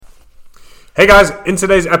Hey guys, in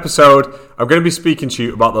today's episode, I'm going to be speaking to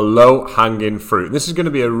you about the low-hanging fruit. This is going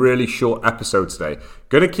to be a really short episode today.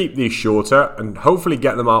 Going to keep these shorter and hopefully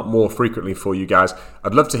get them out more frequently for you guys.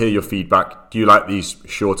 I'd love to hear your feedback. Do you like these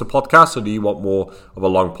shorter podcasts or do you want more of a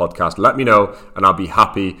long podcast? Let me know and I'll be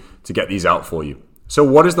happy to get these out for you. So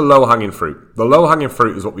what is the low-hanging fruit? The low-hanging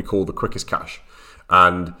fruit is what we call the quickest cash.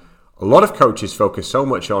 And a lot of coaches focus so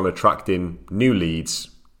much on attracting new leads,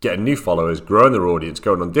 getting new followers, growing their audience,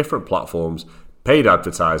 going on different platforms, paid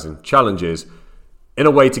advertising, challenges, in a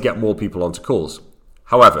way to get more people onto calls.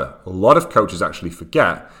 However, a lot of coaches actually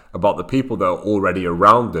forget about the people that are already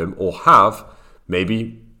around them or have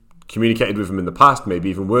maybe communicated with them in the past, maybe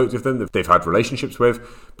even worked with them, that they've had relationships with,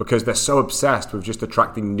 because they're so obsessed with just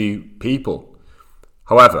attracting new people.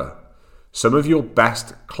 However, some of your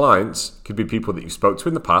best clients could be people that you spoke to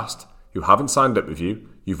in the past, who haven't signed up with you,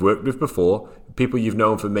 you've worked with before, people you've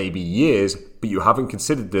known for maybe years, but you haven't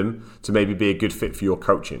considered them to maybe be a good fit for your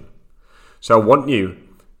coaching. So I want you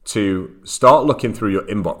to start looking through your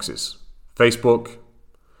inboxes. Facebook,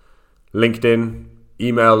 LinkedIn,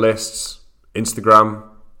 email lists, Instagram,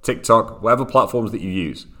 TikTok, whatever platforms that you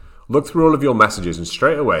use. Look through all of your messages and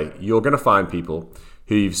straight away, you're going to find people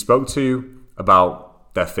who you've spoke to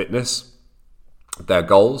about their fitness, their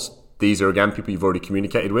goals. These are, again, people you've already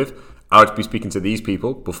communicated with. I would be speaking to these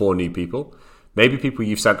people before new people. Maybe people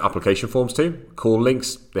you've sent application forms to, call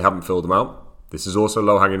links, they haven't filled them out. This is also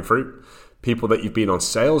low-hanging fruit. People that you've been on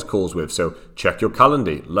sales calls with, so check your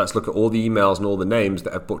calendar. Let's look at all the emails and all the names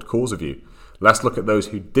that have booked calls with you. Let's look at those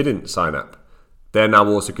who didn't sign up. They're now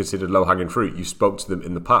also considered low-hanging fruit. You spoke to them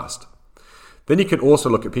in the past. Then you can also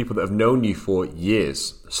look at people that have known you for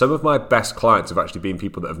years. Some of my best clients have actually been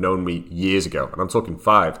people that have known me years ago, and I'm talking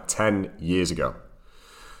 5, 10 years ago.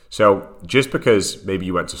 So just because maybe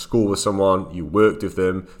you went to school with someone, you worked with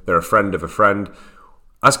them, they're a friend of a friend,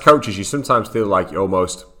 as coaches, you sometimes feel like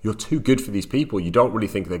you're too good for these people. You don't really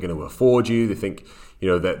think they're going to afford you. They think,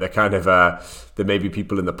 they're kind of, there may be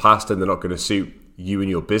people in the past and they're not going to suit you and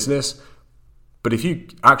your business. But if you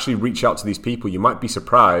actually reach out to these people, you might be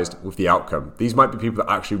surprised with the outcome. These might be people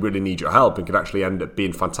that actually really need your help and could actually end up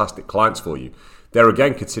being fantastic clients for you. They're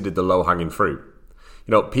again considered the low-hanging fruit.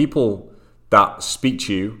 People that speak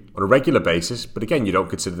to you on a regular basis, but again, you don't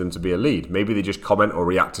consider them to be a lead. Maybe they just comment or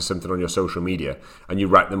react to something on your social media and you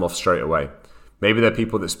write them off straight away. Maybe they're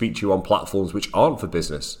people that speak to you on platforms which aren't for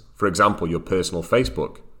business. For example, your personal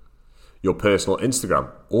Facebook, your personal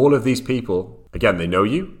Instagram. All of these people, again, they know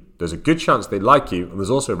you. There's a good chance they like you, and there's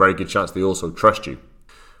also a very good chance they also trust you.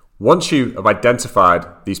 Once you have identified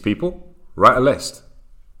these people, write a list.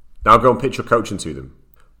 Now go and pitch your coaching to them.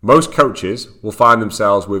 Most coaches will find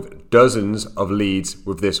themselves with dozens of leads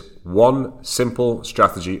with this one simple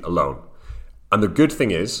strategy alone. And the good thing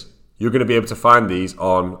is, you're going to be able to find these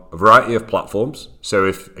on a variety of platforms. So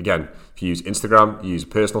if you use Instagram, you use a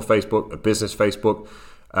personal Facebook, a business Facebook,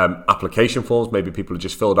 application forms, maybe people have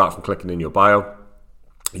just filled out from clicking in your bio.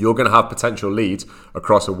 You're going to have potential leads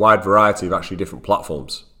across a wide variety of actually different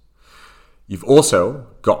platforms. You've also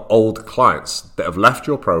got old clients that have left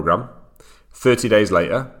your program. 30 days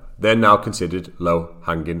later, they're now considered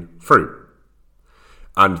low-hanging fruit.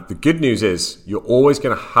 And the good news is you're always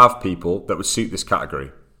going to have people that would suit this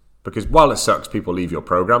category. Because while it sucks people leave your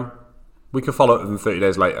program, we can follow up with them 30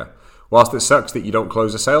 days later. Whilst it sucks that you don't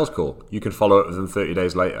close a sales call, you can follow up with them 30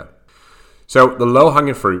 days later. So the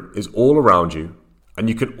low-hanging fruit is all around you and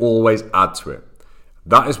you can always add to it.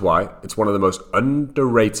 That is why it's one of the most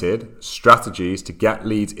underrated strategies to get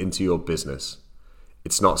leads into your business.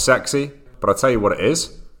 It's not sexy, but I'll tell you what it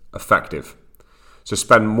is, effective. So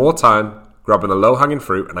spend more time grabbing the low-hanging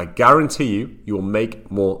fruit and I guarantee you will make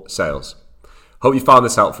more sales. Hope you found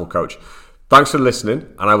this helpful, coach. Thanks for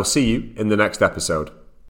listening and I will see you in the next episode.